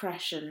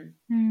impression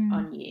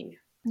on you.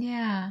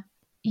 Yeah.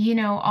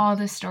 All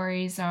the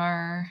stories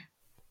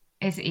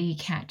you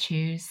can't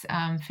choose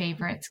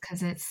favorites,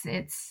 because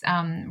it's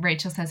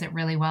Rachel says it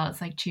really well.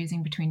 It's like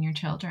choosing between your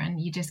children.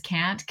 You just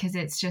can't, because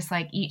it's just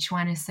like each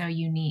one is so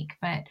unique.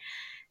 But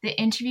the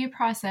interview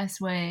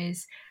process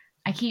was,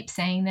 I keep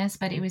saying this,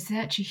 but it was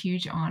such a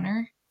huge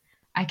honor.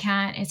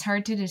 It's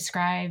hard to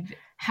describe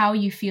how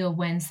you feel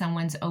when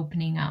someone's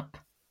opening up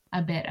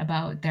a bit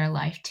about their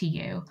life to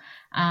you,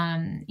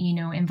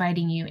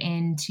 inviting you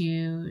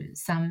into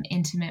some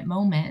intimate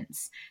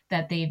moments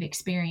that they've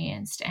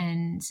experienced.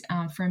 And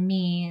for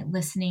me,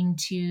 listening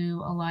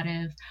to a lot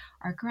of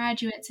our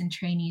graduates and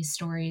trainees'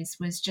 stories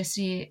was just,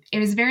 it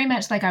was very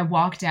much like I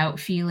walked out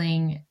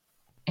feeling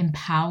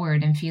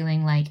empowered and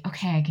feeling like,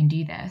 okay, I can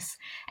do this.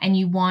 And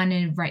you want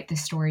to write the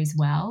stories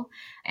well.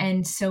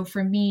 And so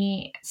for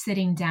me,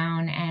 sitting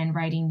down and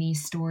writing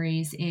these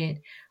stories, it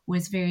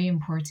was very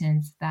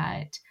important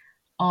that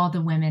all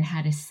the women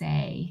had a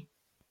say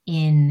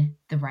in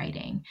the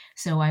writing.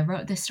 So I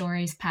wrote the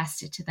stories,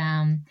 passed it to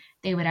them.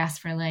 They would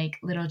ask for like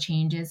little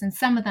changes, and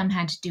some of them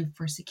had to do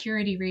for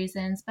security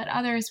reasons, but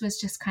others was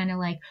just kind of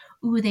like,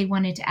 ooh, they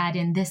wanted to add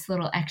in this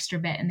little extra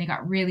bit, and they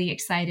got really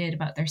excited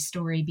about their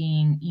story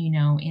being,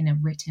 in a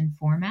written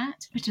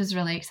format, which was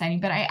really exciting.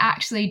 But I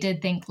actually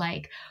did think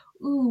like,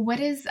 ooh,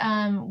 what is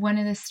one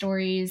of the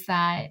stories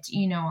that,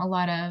 a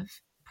lot of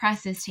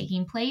press is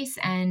taking place,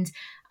 and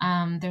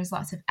there's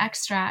lots of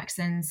extracts,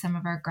 and some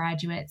of our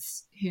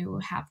graduates who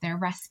have their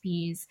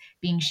recipes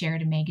being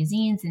shared in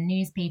magazines and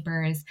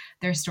newspapers,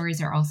 their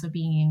stories are also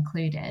being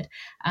included.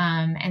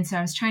 And so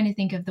I was trying to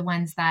think of the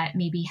ones that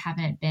maybe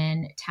haven't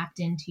been tapped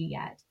into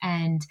yet.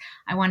 And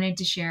I wanted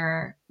to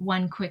share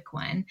one quick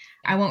one.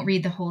 I won't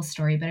read the whole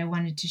story, but I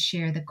wanted to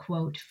share the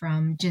quote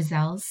from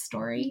Giselle's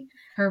story.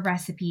 Her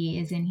recipe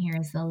is in here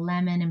as the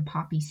lemon and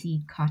poppy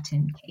seed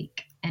cotton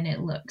cake, and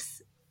it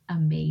looks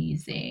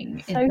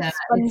amazing. So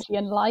spongy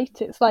and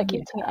light. It's like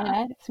eating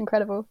air. It's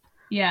incredible.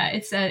 Yeah,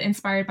 it's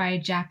inspired by a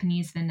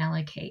Japanese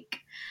vanilla cake.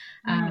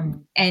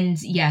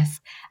 And yes,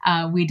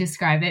 we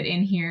describe it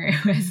in here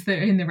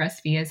in the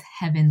recipe as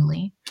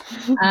heavenly.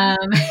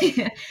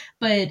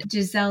 But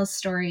Giselle's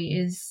story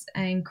is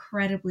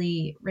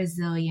incredibly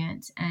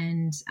resilient,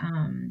 and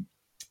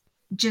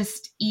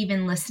just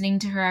even listening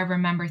to her, I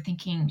remember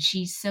thinking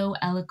she so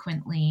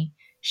eloquently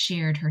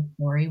shared her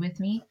story with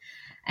me.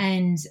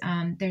 And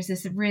there's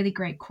this really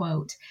great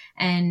quote,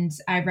 and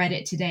I read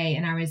it today,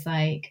 and I was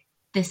like,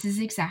 this is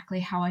exactly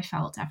how I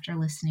felt after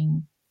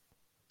listening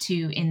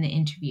to in the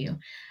interview.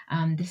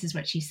 This is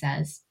what she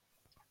says.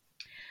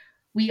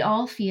 We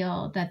all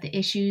feel that the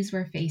issues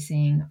we're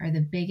facing are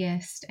the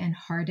biggest and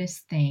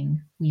hardest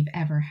thing we've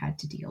ever had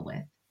to deal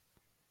with.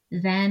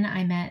 Then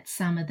I met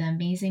some of the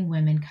amazing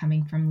women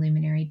coming from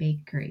Luminary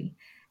Bakery,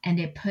 and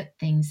it put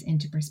things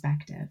into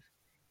perspective.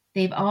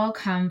 They've all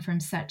come from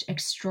such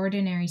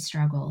extraordinary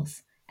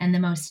struggles, and the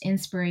most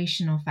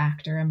inspirational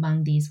factor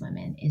among these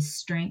women is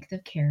strength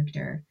of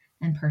character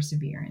and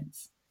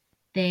perseverance.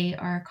 They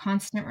are a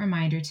constant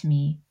reminder to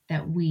me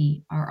that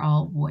we are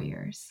all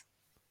warriors.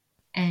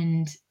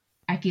 And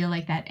I feel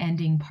like that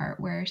ending part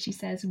where she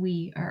says,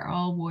 we are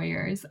all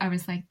warriors, I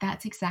was like,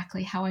 that's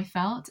exactly how I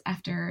felt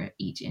after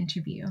each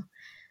interview.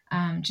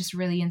 Just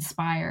really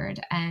inspired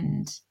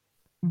and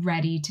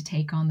ready to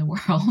take on the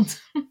world.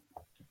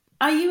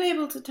 Are you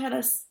able to tell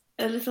us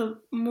a little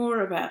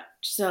more about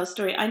Giselle's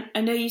story?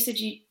 I know you said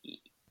you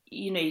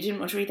didn't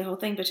want to read the whole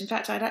thing, but in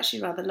fact, I'd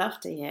actually rather love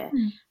to hear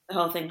the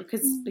whole thing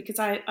because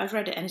I've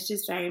read it and it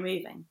is very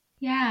moving.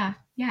 Yeah,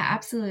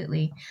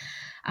 absolutely.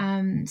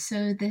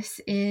 So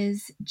this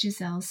is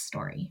Giselle's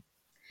story.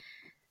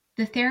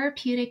 The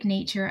therapeutic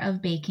nature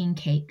of baking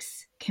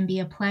cakes can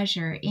be a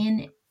pleasure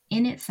in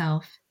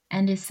itself,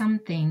 and is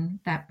something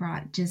that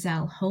brought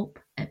Giselle hope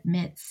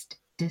amidst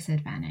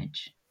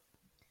disadvantage.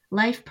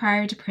 Life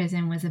prior to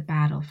prison was a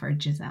battle for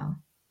Giselle.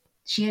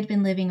 She had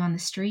been living on the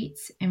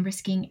streets and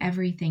risking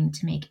everything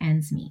to make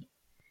ends meet.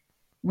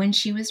 When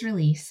she was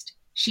released,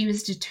 she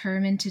was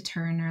determined to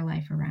turn her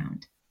life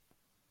around.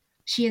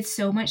 She had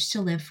so much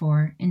to live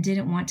for and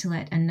didn't want to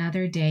let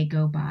another day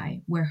go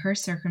by where her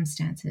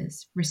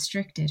circumstances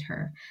restricted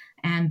her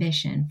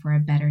ambition for a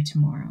better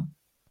tomorrow.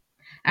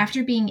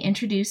 After being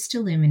introduced to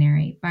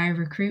Luminary by a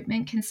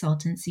recruitment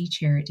consultancy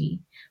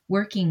charity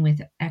working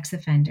with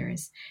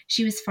ex-offenders,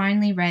 she was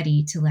finally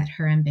ready to let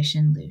her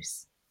ambition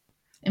loose.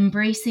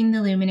 Embracing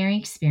the Luminary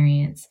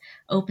experience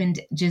opened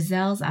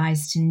Giselle's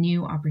eyes to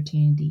new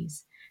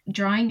opportunities,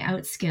 drawing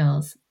out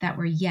skills that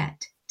were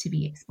yet to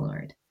be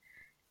explored.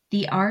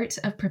 The art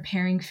of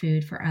preparing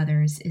food for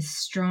others is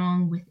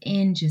strong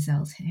within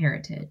Giselle's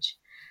heritage.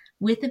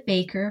 With a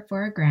baker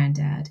for a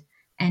granddad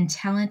and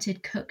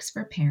talented cooks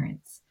for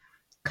parents,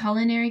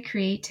 culinary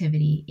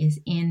creativity is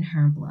in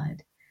her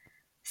blood.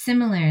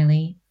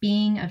 Similarly,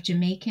 being of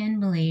Jamaican,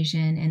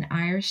 Malaysian, and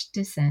Irish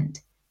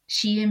descent,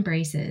 she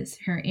embraces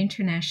her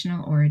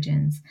international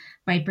origins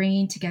by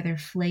bringing together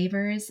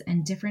flavors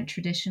and different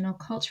traditional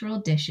cultural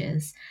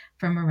dishes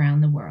from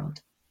around the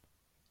world.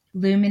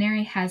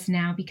 Luminary has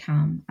now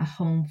become a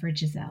home for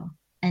Giselle,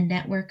 a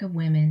network of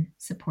women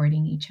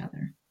supporting each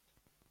other.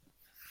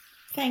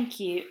 Thank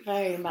you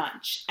very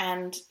much.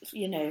 And,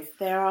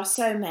 there are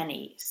so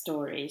many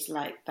stories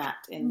like that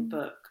in the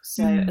book.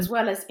 So, as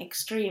well as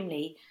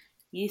extremely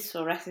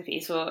useful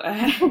recipes for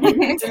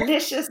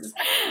delicious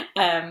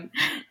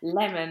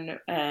lemon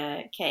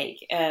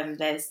cake,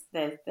 there's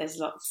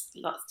lots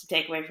to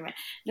take away from it.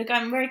 Look,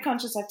 I'm very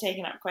conscious I've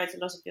taken up quite a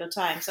lot of your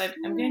time, so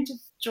I'm going to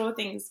draw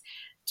things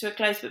to a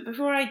close. But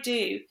before I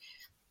do,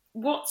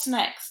 what's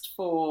next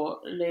for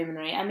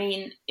Luminary? I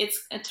mean,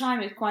 it's a time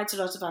with quite a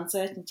lot of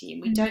uncertainty,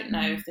 and we don't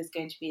know if there's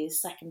going to be a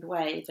second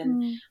wave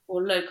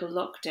or local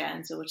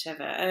lockdowns or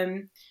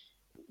whatever.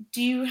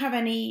 Do you have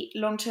any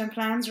long-term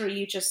plans, or are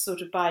you just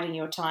sort of biding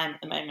your time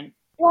at the moment?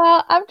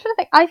 Well, I'm trying to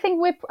think. I think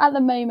we're at the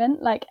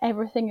moment, like,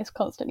 everything is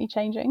constantly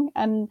changing,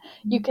 and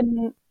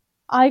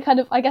I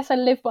guess I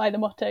live by the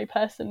motto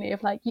personally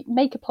of, like, you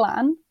make a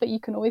plan, but you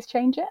can always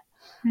change it.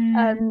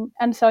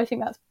 And so I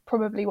think that's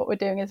probably what we're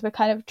doing, is we're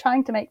kind of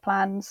trying to make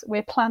plans.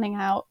 We're planning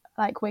out,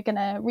 like, we're going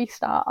to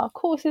restart our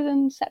courses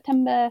in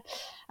September.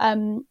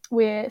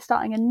 We're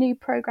starting a new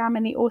program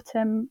in the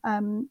autumn,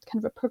 kind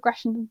of a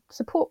progression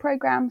support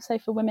program. So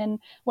for women,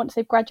 once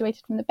they've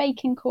graduated from the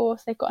baking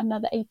course, they've got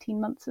another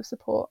 18 months of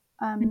support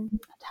to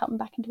help them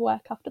back into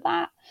work after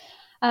that.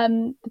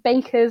 The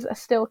bakers are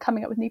still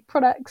coming up with new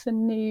products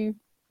and new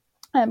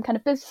kind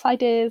of business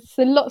ideas.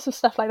 So lots of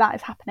stuff like that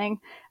is happening.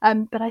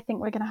 But I think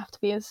we're going to have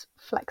to be as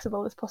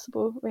flexible as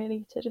possible,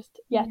 really, to just,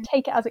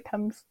 take it as it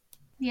comes.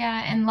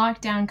 Yeah, and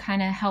lockdown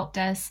kind of helped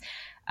us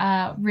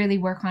really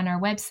work on our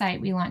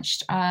website. We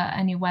launched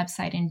a new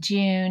website in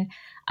June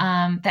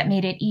that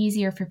made it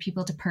easier for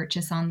people to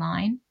purchase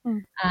online.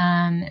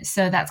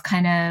 So that's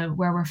kind of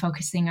where we're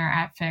focusing our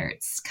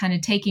efforts, kind of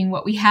taking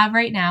what we have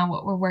right now,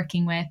 what we're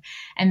working with,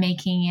 and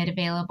making it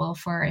available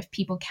for, if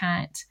people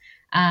can't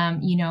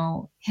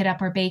hit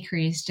up our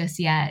bakeries just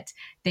yet,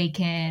 they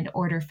can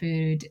order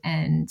food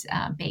and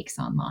bakes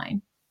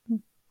online.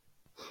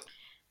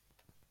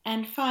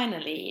 And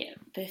finally,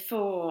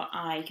 before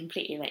I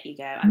completely let you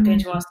go, I'm going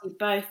to ask you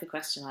both the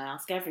question I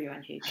ask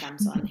everyone who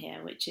comes on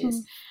here, which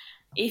is,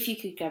 if you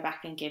could go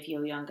back and give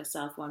your younger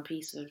self one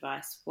piece of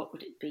advice, what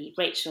would it be?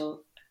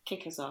 Rachel,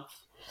 kick us off.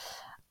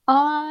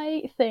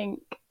 I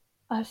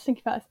was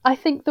thinking about this. I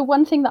think the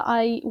one thing that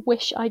I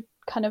wish I'd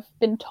kind of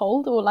been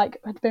told, or like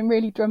had been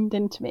really drummed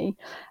into me,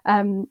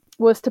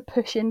 was to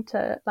push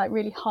into, like,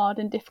 really hard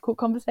and difficult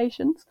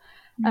conversations,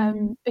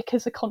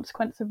 because the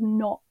consequence of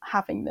not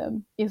having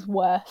them is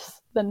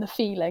worse than the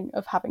feeling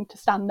of having to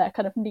stand there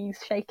kind of knees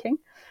shaking.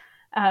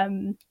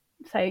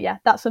 So yeah,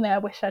 that's something I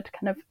wish I'd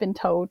kind of been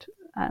told.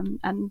 I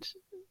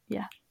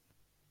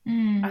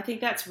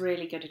think that's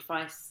really good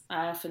advice.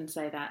 I often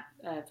say that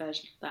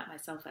version of that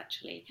myself,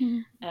 actually.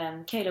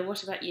 Kayla,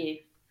 what about you?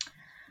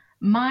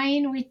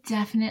 Mine would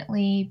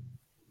definitely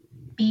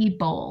be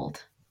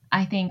bold.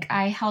 I think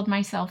I held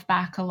myself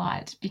back a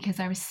lot because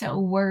I was so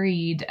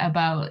worried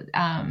about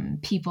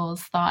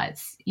people's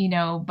thoughts,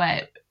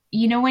 but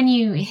when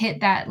you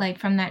hit that, like,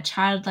 from that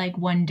childlike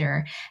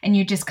wonder, and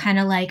you're just kind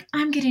of like,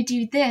 I'm going to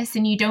do this,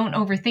 and you don't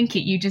overthink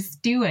it, you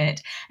just do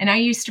it. And I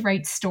used to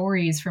write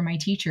stories for my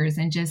teachers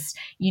and just,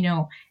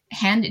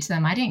 hand it to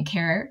them. I didn't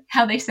care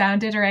how they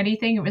sounded or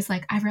anything. It was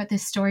like, I wrote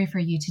this story for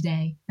you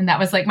today. And that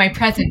was like my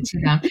present to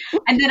them.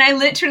 And then I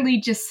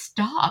literally just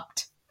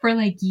stopped for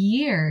like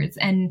years.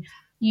 And,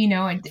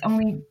 I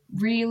only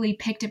really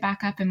picked it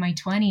back up in my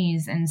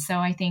 20s. And so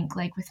I think,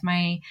 like, with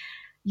my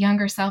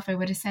younger self, I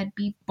would have said,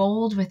 be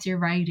bold with your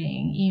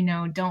writing.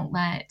 Don't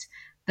let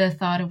the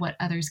thought of what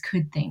others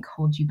could think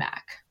hold you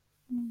back.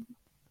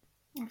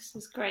 This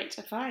is great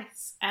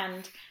advice,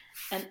 and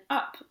an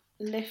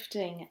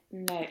uplifting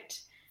note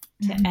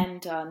to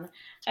end on.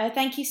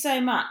 Thank you so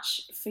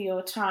much for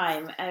your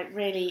time.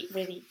 Really,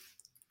 really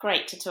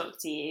great to talk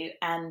to you,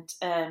 and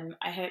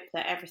I hope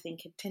that everything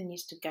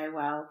continues to go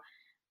well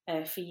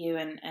for you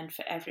and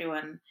for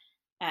everyone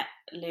at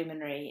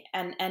Luminary.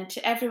 And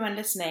to everyone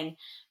listening,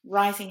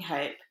 Rising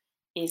Hope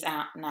is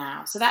out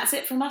now. So that's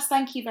it from us.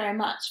 Thank you very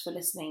much for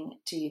listening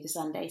to the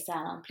Sunday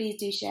Salon. Please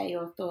do share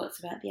your thoughts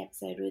about the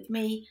episode with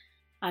me.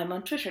 I'm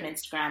on Twitter and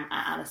Instagram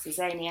at Alice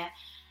Azania.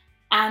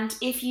 And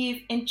if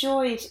you've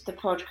enjoyed the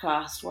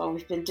podcast while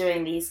we've been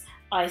doing these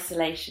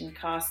isolation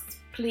casts,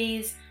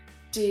 please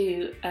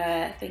do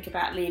think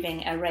about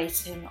leaving a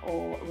rating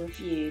or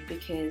review,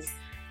 because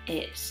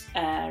it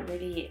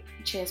really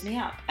cheers me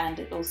up, and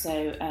it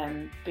also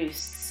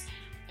boosts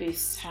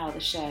how the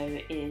show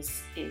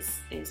is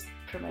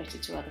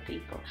promoted to other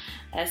people.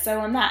 So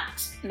on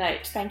that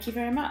note, thank you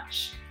very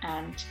much,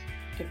 and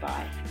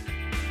goodbye.